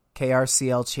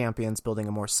KRCL champions building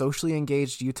a more socially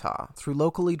engaged Utah through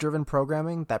locally driven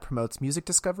programming that promotes music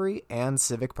discovery and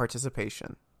civic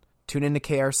participation. Tune into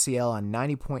KRCL on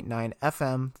 90.9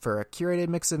 FM for a curated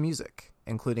mix of music,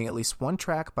 including at least one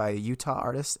track by a Utah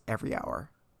artist every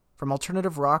hour. From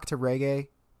alternative rock to reggae,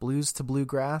 blues to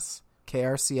bluegrass,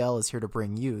 KRCL is here to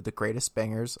bring you the greatest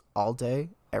bangers all day,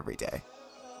 every day.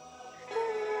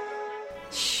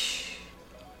 Shh.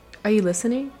 Are you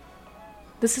listening?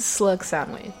 This is Slug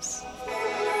Soundwaves.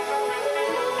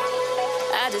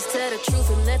 I just tell the truth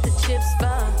and let the chips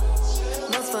fall.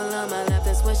 Most fall on my lap,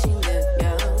 that's what she live,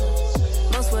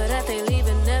 y'all. Most what I think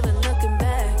leaving, never looking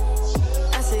back.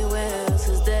 I say, where else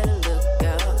is there to look,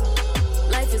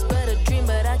 y'all? Life is but a dream,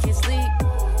 but I can't sleep.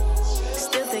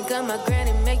 Still think of my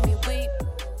granny, make me weep.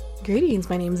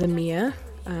 Greetings, my name is Amia.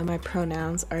 My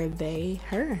pronouns are they,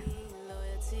 her.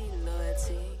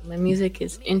 My music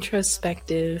is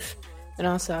introspective and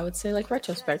also I would say like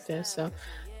retrospective. So,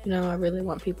 I really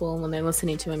want people when they're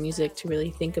listening to my music to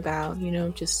really think about,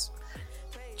 just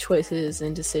choices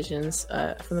and decisions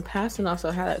from the past and also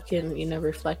how that can,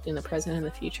 reflect in the present and the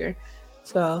future.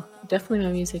 So definitely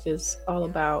my music is all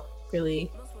about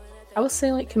really, I would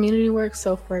say like community work,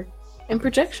 self-work, and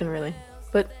projection really,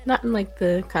 but not in like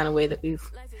the kind of way that we've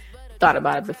thought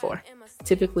about it before.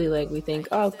 Typically like we think,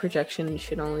 projection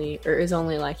is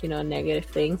only like, a negative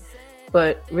thing.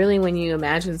 But really when you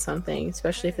imagine something,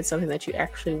 especially if it's something that you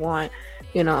actually want,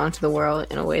 onto the world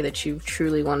in a way that you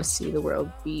truly want to see the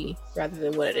world be rather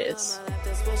than what it is.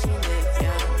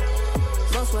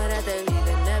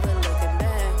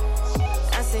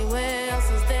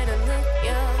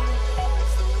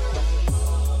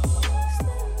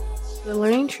 The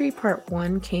Learning Tree Part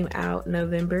 1 came out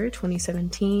November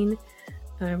 2017,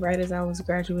 right as I was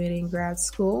graduating grad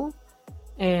school.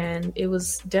 And it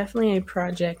was definitely a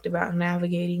project about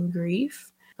navigating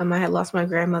grief. I had lost my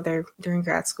grandmother during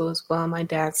grad school as well on my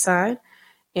dad's side.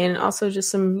 And also just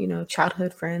some,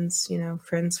 childhood friends,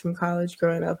 friends from college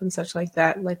growing up and such like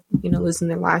that, like, losing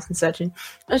their lives and such. And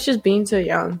us just being so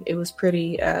young, it was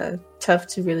pretty tough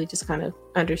to really just kind of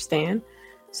understand.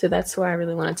 So that's why I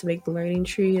really wanted to make The Learning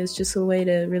Tree as just a way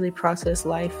to really process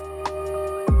life.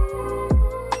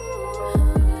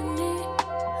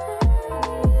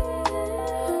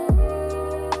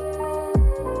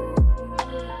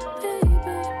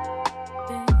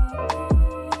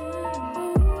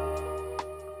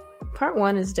 Part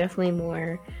 1 is definitely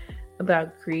more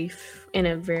about grief in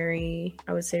a very,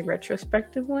 I would say,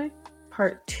 retrospective way.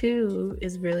 Part 2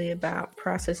 is really about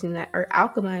processing that or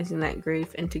alchemizing that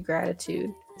grief into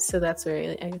gratitude. So that's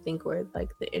where I think where like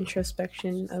the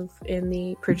introspection and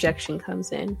the projection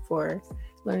comes in for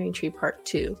Learning Tree Part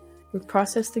 2. We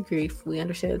process the grief. We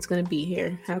understand it's going to be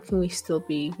here. How can we still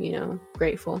be,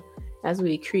 grateful as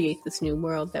we create this new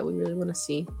world that we really want to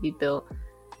see be built?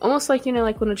 Almost like,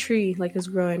 like when a tree like is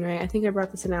growing, right? I think I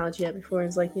brought this analogy up before.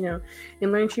 It's like, in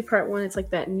Learning Tree Part 1, it's like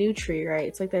that new tree, right?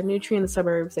 It's like that new tree in the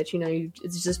suburbs that,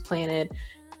 it's just planted.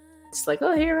 It's like,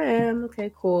 oh, here I am.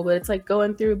 Okay, cool. But it's like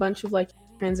going through a bunch of like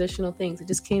transitional things. It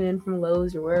just came in from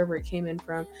Lowe's or wherever it came in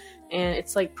from. And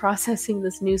it's like processing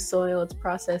this new soil. It's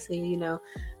processing,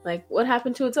 like what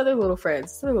happened to its other little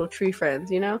friends, its other little tree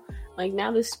friends, like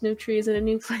now this new tree is in a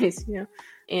new place,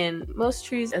 And most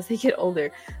trees, as they get older,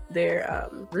 their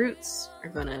roots are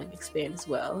going to expand as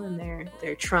well, and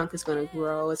their trunk is going to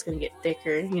grow. It's going to get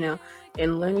thicker,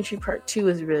 And Learning Tree Part 2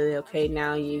 is really okay.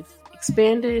 Now you've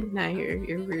expanded. Now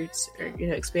your roots are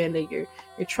expanded. Your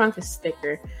trunk is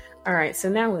thicker. All right. So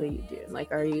now what do you do?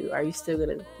 Like, are you still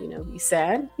going to be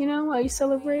sad? While you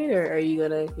celebrate, or are you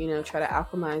going to try to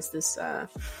alchemize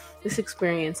this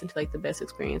experience into like the best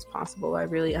experience possible by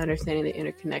really understanding the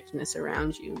interconnectedness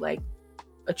around you, like.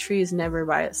 A tree is never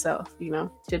by itself,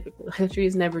 typically like a tree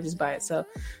is never just by itself.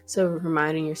 So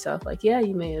reminding yourself like, yeah,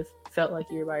 you may have felt like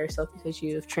you're by yourself because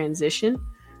you have transitioned,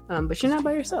 but you're not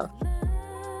by yourself.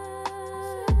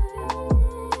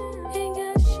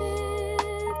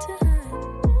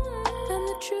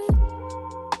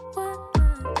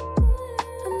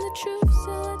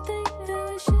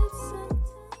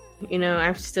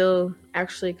 I'm still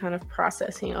actually kind of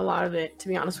processing a lot of it, to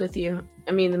be honest with you.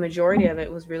 I mean, the majority of it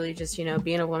was really just,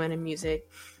 being a woman in music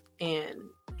and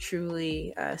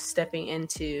truly stepping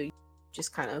into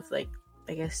just kind of like,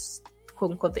 I guess,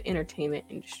 quote unquote, the entertainment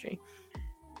industry.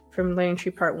 From Learning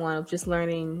Tree Part 1 of just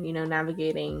learning,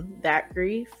 navigating that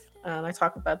grief. I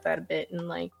talk about that a bit in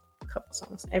like a couple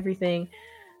songs. Everything.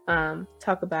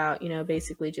 Talk about,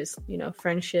 basically just,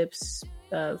 friendships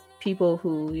of people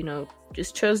who,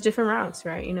 just chose different routes,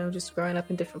 right? Just growing up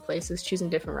in different places, choosing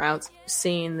different routes,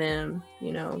 seeing them,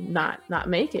 not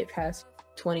make it past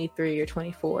 23 or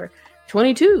 24,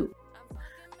 22.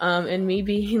 And me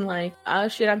being like, oh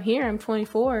shit, I'm here, I'm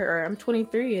 24 or I'm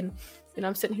 23, and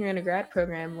I'm sitting here in a grad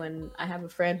program when I have a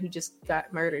friend who just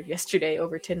got murdered yesterday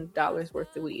over $10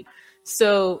 worth of weed.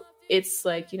 So it's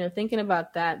like, thinking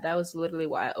about that was literally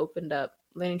why I opened up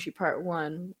Learning Tree Part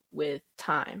 1 with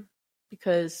time,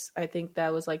 because I think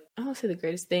that was like, I don't say the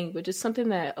greatest thing, but just something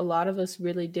that a lot of us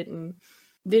really didn't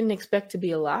expect to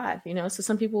be alive, So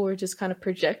some people were just kind of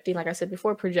projecting, like I said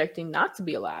before, projecting not to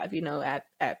be alive,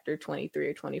 after 23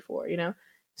 or 24,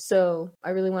 So I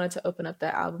really wanted to open up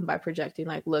that album by projecting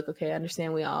like, look, okay, I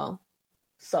understand we all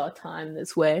saw time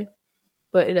this way,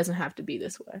 but it doesn't have to be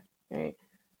this way, right?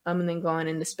 And then going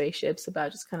into Spaceships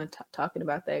about just kind of talking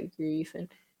about that grief and,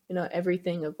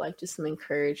 everything of like just some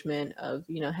encouragement of,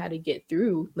 how to get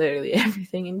through literally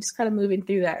everything and just kind of moving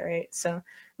through that, right? So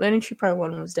Learning Tree Part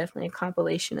 1 was definitely a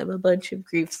compilation of a bunch of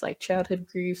griefs, like childhood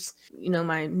griefs,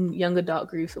 my young adult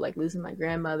griefs, like losing my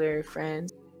grandmother,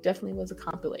 friends. Definitely was a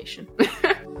compilation.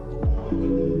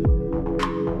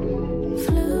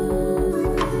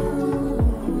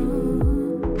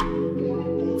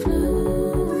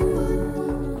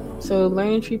 So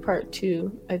Learning Tree Part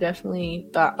 2, I definitely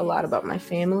thought a lot about my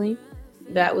family.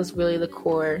 That was really the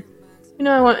core.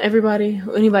 I want anybody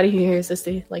who hears this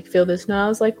to like feel this. Now I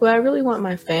was like, well, I really want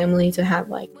my family to have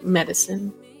like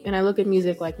medicine. And I look at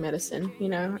music like medicine,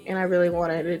 and I really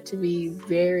wanted it to be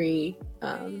very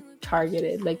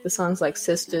targeted. Like the songs like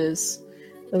Sisters,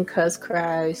 When Cuz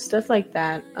Cries, stuff like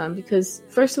that. Because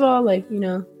first of all, like,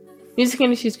 music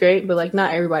industry's great, but like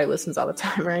not everybody listens all the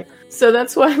time, right? So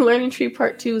that's why Learning Tree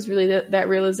Part 2 is really that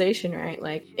realization, right?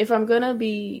 Like if I'm gonna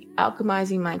be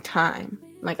alchemizing my time,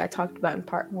 like I talked about in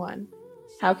Part 1,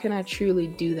 how can I truly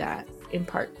do that in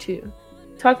Part 2?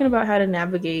 Talking about how to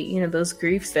navigate, those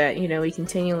griefs that, we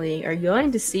continually are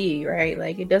going to see, right?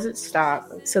 Like it doesn't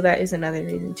stop. So that is another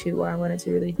reason too why I wanted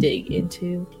to really dig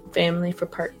into family for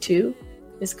Part 2.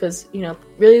 Is because,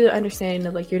 really the understanding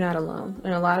of like, you're not alone.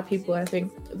 And a lot of people, I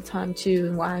think at the time too,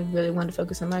 and why I really wanted to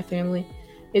focus on my family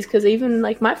is because even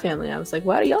like my family, I was like,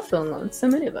 why do y'all feel alone? So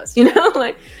many of us,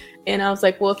 like, and I was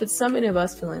like, well, if it's so many of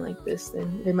us feeling like this,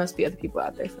 then there must be other people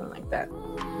out there feeling like that.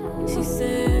 She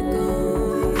said,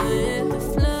 go with the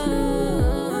flow.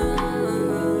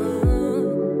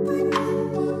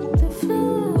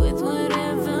 With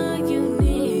whatever you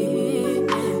need.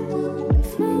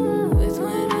 With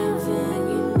whatever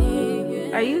you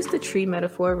need. I use the tree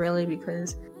metaphor really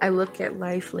because I look at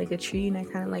life like a tree, and I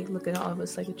kind of like look at all of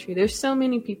us like a tree. There's so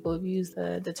many people who've used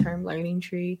the term learning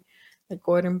tree, like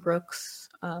Gordon Brooks,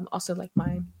 also like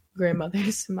my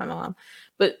grandmother's and my mom,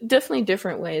 but definitely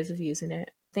different ways of using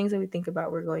it. Things that we think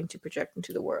about we're going to project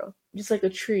into the world. Just like a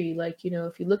tree, like,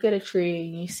 if you look at a tree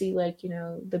and you see like,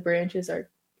 the branches are,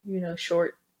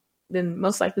 short, then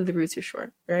most likely the roots are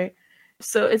short, right?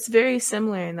 So it's very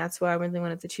similar, and that's why I really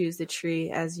wanted to choose the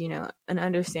tree as, an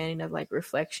understanding of like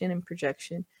reflection and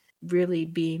projection, really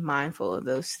being mindful of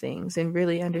those things and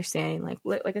really understanding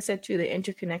like I said too, the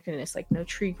interconnectedness, like no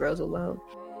tree grows alone.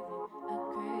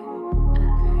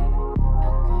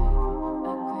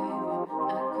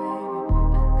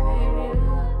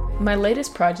 My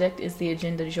latest project is the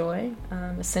Agenda Joy.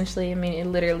 Essentially, it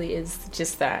literally is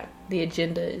just that. The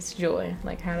agenda is joy.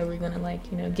 Like, how are we going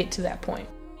to, get to that point?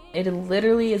 It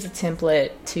literally is a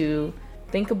template to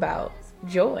think about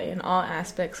joy in all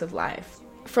aspects of life.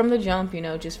 From the jump,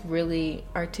 just really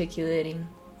articulating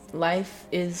life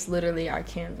is literally our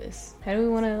canvas. How do we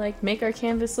want to, make our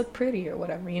canvas look pretty or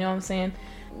whatever? You know what I'm saying?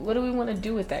 What do we want to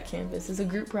do with that canvas? It's a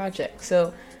group project.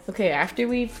 So, okay, after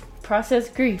we've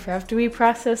processed grief, after we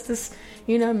process this,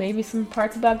 maybe some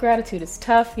parts about gratitude. It's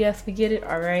tough. Yes, we get it.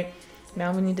 All right.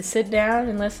 Now we need to sit down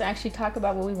and let's actually talk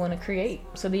about what we want to create.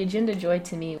 So the Agenda Joy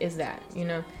to me is that,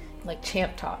 like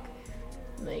champ talk,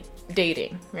 like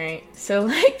dating, right? So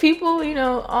like people,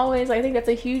 always, I think that's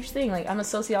a huge thing. Like I'm a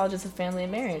sociologist of family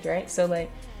and marriage, right? So like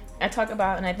I talk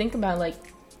about and I think about like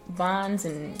bonds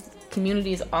and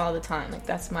communities all the time. Like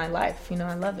that's my life,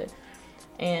 I love it.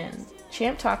 And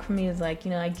champ talk for me is like,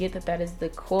 I get that is the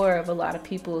core of a lot of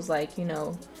people's like,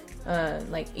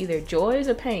 like either joys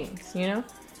or pains,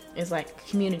 It's like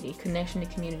community, connection to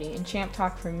community. And champ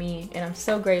talk for me, and I'm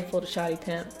so grateful to Shotty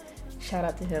Pimp, shout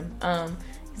out to him.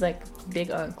 He's like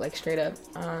big unk, like straight up.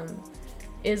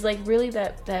 Is like really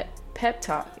that pep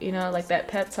talk, like that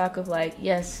pep talk of like,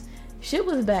 yes, shit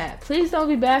was bad. Please don't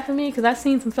be bad for me because I've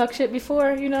seen some fuck shit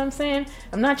before, you know what I'm saying?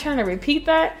 I'm not trying to repeat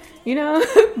that,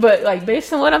 but like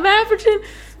based on what I'm averaging,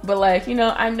 but like,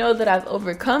 I know that I've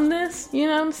overcome this, you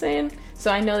know what I'm saying? So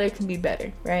I know there can be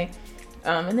better, right?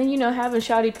 And then, you know, having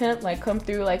Shawty Pimp, like, come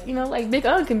through, like, you know, like, Big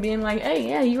Unk and being like, hey,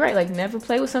 yeah, you're right, like, never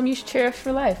play with something you should cherish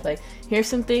for life. Like, here's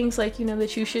some things, like, you know,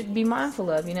 that you should be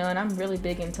mindful of, you know, and I'm really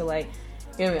big into, like,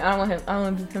 you know what I mean? I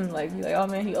don't want him to, like, be like, oh,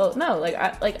 man, he old. No,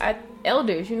 I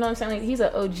elders, you know what I'm saying? Like, he's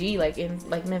an OG, like, in,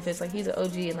 like, Memphis, like, he's an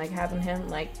OG, and, like, having him,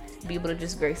 like, be able to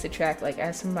just grace the track, like,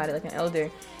 as somebody, like, an elder,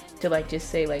 to, like, just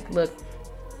say, like, look,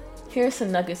 here's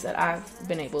some nuggets that I've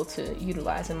been able to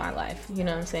utilize in my life, you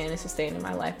know what I'm saying, and sustain in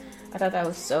my life. I thought that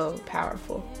was so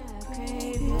powerful.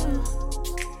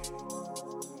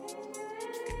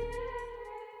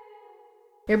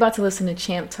 You're about to listen to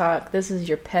Champ Talk. This is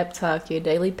your pep talk, your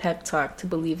daily pep talk to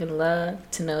believe in love,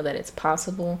 to know that it's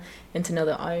possible, and to know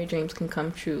that all your dreams can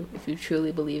come true if you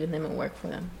truly believe in them and work for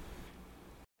them.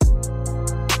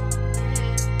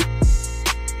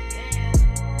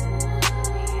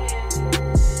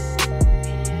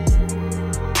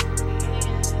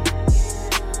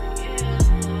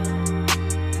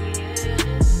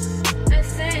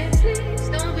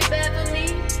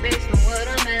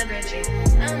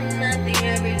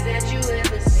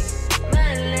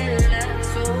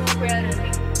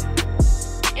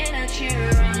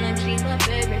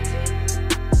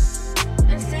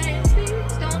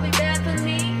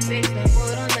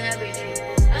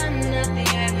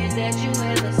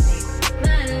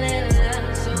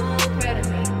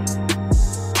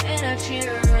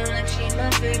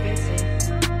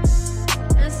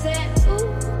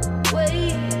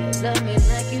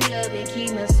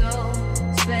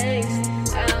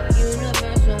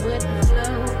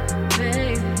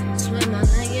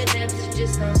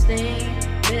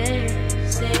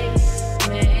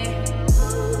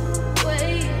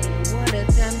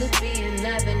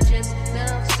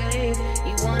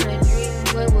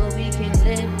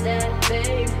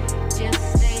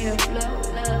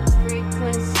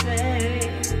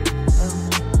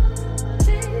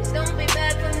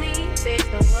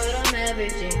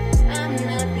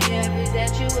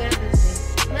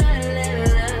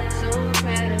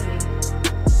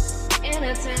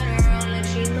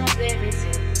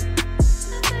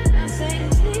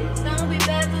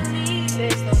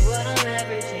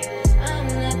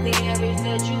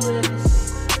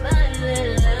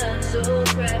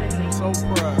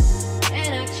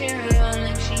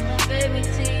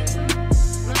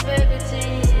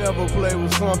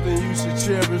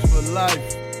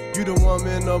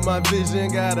 My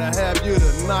vision, gotta have you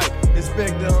tonight.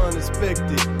 Expect the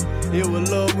unexpected. It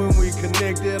was love when we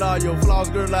connected. All your flaws,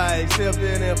 girl, I accept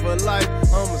it. And for life,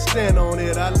 I'ma stand on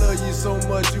it. I love you so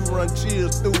much, you run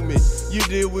chills through me. You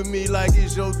deal with me like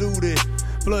it's your duty.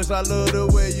 Plus, I love the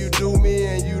way you do me.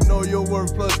 And you know your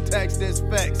worth plus tax, that's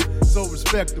facts. So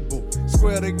respectable.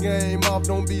 Square the game off,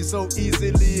 don't be so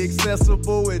easily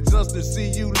accessible. And just to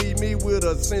see you leave me with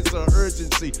a sense of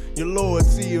urgency. Your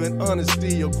loyalty and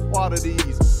honesty, your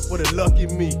qualities. What a lucky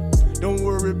me. Don't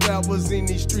worry about what's in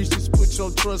these streets, just put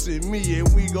your trust in me.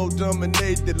 And we go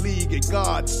dominate the league at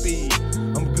Godspeed.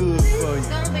 I'm good for you.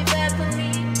 Don't be bad for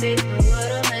me, based on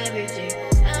what I'm averaging.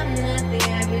 I'm not the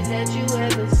average that you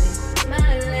ever see. My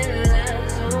little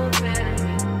love so proud of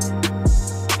me.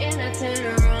 And I turn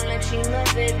around like she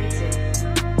loves everything.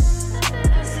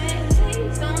 I said,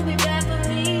 please don't be bad for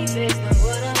me, based on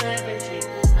what I'm averaging.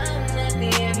 I'm not the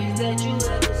average that you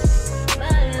ever see. My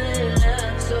little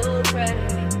love so proud of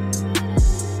me.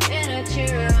 And I cheer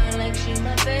her on like she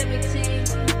my favorite team.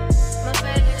 My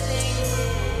favorite team.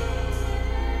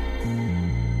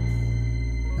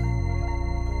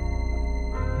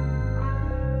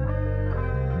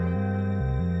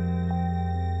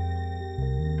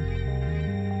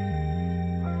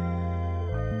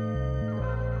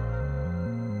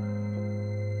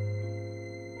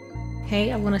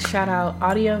 Hey, I want to shout out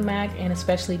Audiomack and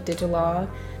especially Digilog,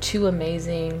 two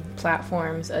amazing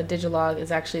platforms. Digilog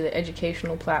is actually the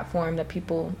educational platform that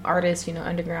people, artists, you know,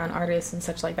 underground artists and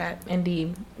such like that,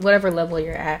 indie, whatever level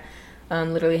you're at,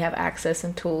 literally have access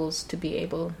and tools to be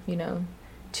able, you know,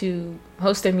 to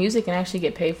host their music and actually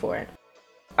get paid for it.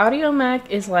 Audiomack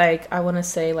is like, I want to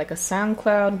say like a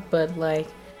SoundCloud, but like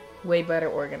way better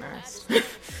organized.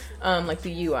 Like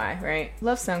the UI, right?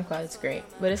 Love SoundCloud, it's great.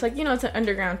 But it's like, you know, it's an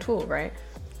underground tool, right?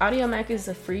 Audiomack is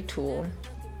a free tool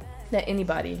that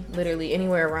anybody, literally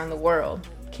anywhere around the world,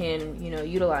 can, you know,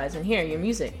 utilize and hear your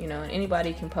music, you know, and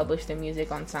anybody can publish their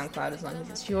music on SoundCloud as long as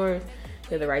it's yours, they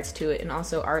have the rights to it, and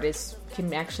also artists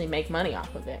can actually make money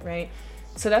off of it, right?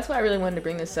 So that's why I really wanted to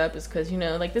bring this up, is because, you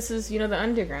know, like, this is, you know, the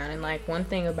underground, and like one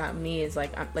thing about me is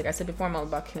like I said before, I'm all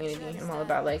about community. I'm all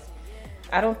about like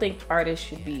I don't think artists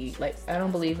should be like, I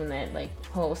don't believe in that like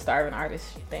whole starving artist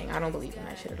thing. I don't believe in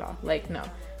that shit at all. Like, no,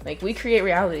 like we create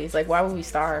realities. Like, why would we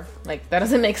starve? Like, that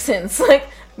doesn't make sense. Like,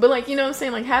 but like, you know what I'm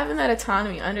saying? Like, having that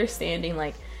autonomy, understanding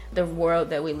like the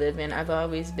world that we live in. I've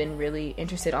always been really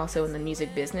interested also in the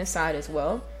music business side as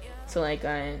well. So like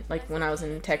when I was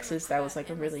in Texas, that was like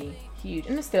a really huge,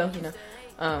 and it's still, you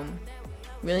know,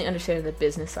 really understanding the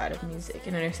business side of music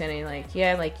and understanding like,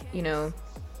 yeah, like, you know,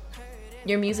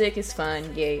 your music is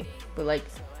fun, yay, but like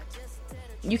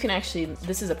you can actually,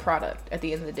 this is a product at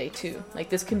the end of the day too. Like,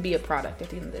 this can be a product at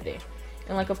the end of the day.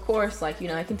 And like, of course, like, you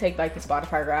know, I can take like the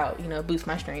Spotify route, you know, boost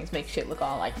my streams, make shit look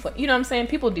all like, you know what I'm saying?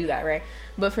 People do that, right?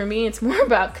 But for me, it's more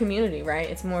about community, right?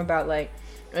 It's more about like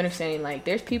understanding like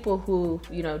there's people who,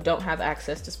 you know, don't have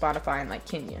access to Spotify in like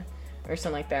Kenya or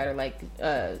something like that, or like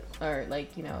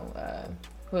you know,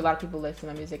 who a lot of people listen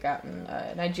to my music out in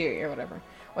Nigeria or whatever.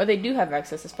 Or they do have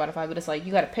access to Spotify, but it's like,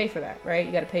 you got to pay for that, right?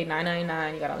 You got to pay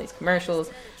 $9.99. You got all these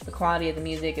commercials. The quality of the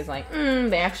music is like,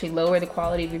 they actually lower the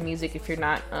quality of your music if you're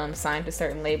not signed to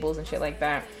certain labels and shit like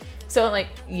that. So like,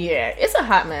 yeah, it's a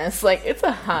hot mess. Like, it's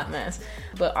a hot mess.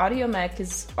 But Audiomack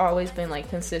has always been like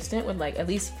consistent with like, at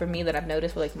least for me that I've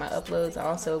noticed with like my uploads. I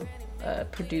also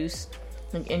produce,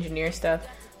 like, engineer stuff.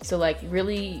 So like,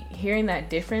 really hearing that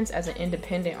difference as an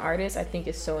independent artist, I think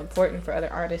is so important for other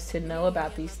artists to know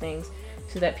about these things.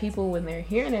 So that people, when they're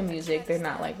hearing their music, they're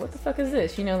not like, what the fuck is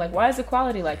this? You know, like, why is the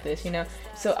quality like this? You know?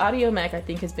 So Audiomack, I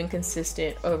think, has been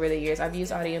consistent over the years. I've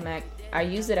used Audiomack. I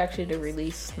used it actually to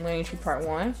release Learning Tree Part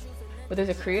 1. But there's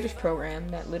a creators program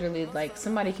that literally, like,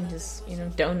 somebody can just, you know,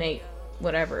 donate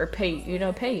whatever or pay you. You know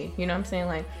what I'm saying?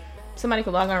 Like, somebody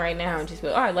could log on right now and just be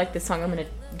like, oh, I like this song. I'm going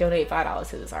to donate $5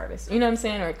 to this artist. You know what I'm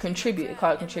saying? Or contribute. They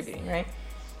call it contributing, right?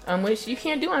 Which you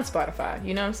can't do on Spotify.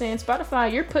 You know what I'm saying?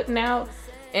 Spotify, you're putting out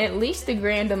at least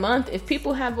 $1,000 a month. If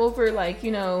people have over, like,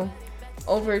 you know,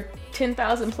 over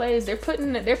 10,000 plays, they're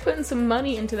putting some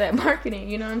money into that marketing,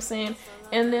 you know what I'm saying?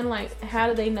 And then, like, how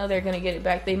do they know they're gonna get it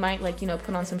back? They might, like, you know,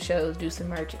 put on some shows, do some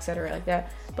merch, etc., like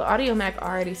that. But Audiomack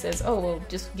already says, oh, well,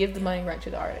 just give the money right to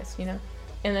the artist, you know?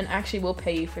 And then actually we'll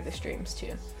pay you for the streams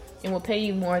too, and we'll pay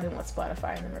you more than what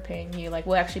Spotify and them are paying you. Like,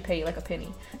 we'll actually pay you like a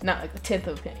penny, not like a tenth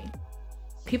of a penny.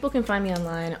 People can find me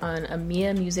online on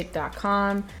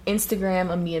AmiaMusic.com, Instagram,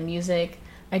 Amia Music.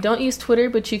 I don't use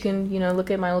Twitter, but you can, you know, look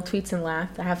at my old tweets and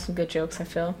laugh. I have some good jokes, I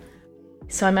feel.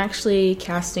 So I'm actually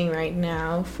casting right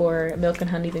now for Milk and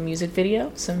Honey, the music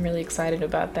video. So I'm really excited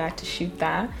about that, to shoot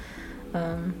that.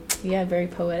 Yeah, very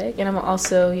poetic. And I'm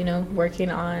also, you know,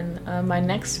 working on my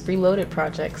next Reloaded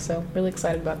project. So really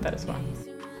excited about that as well.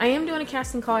 I am doing a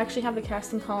casting call. I actually have the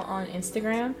casting call on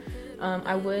Instagram.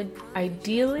 I would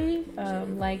ideally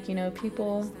like, you know,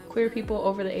 queer people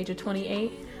over the age of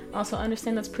 28. Also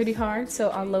understand that's pretty hard, so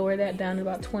I'll lower that down to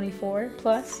about 24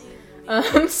 plus.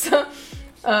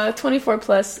 24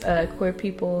 plus queer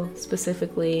people,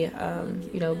 specifically,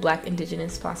 you know, Black,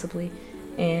 Indigenous possibly.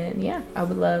 And yeah, I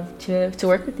would love to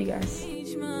work with you guys.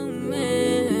 Each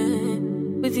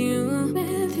moment with you,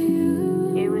 with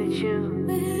you, here with you,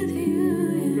 with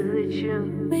you, with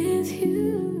you, with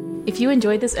you. If you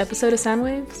enjoyed this episode of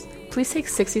Soundwaves, please take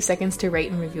 60 seconds to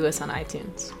rate and review us on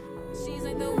iTunes. She's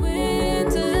like the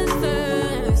winter's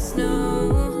first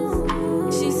snow.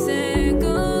 She said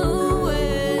go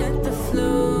with the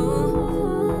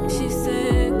flow. She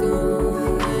said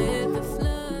go with the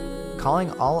flow.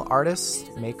 Calling all artists,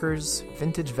 makers,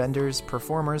 vintage vendors,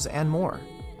 performers, and more.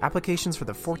 Applications for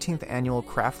the 14th annual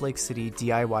Craft Lake City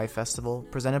DIY Festival,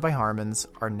 presented by Harmons,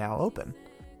 are now open.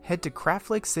 Head to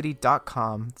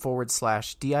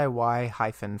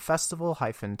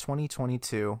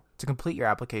craftlakecity.com/DIY-festival-2022 to complete your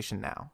application now.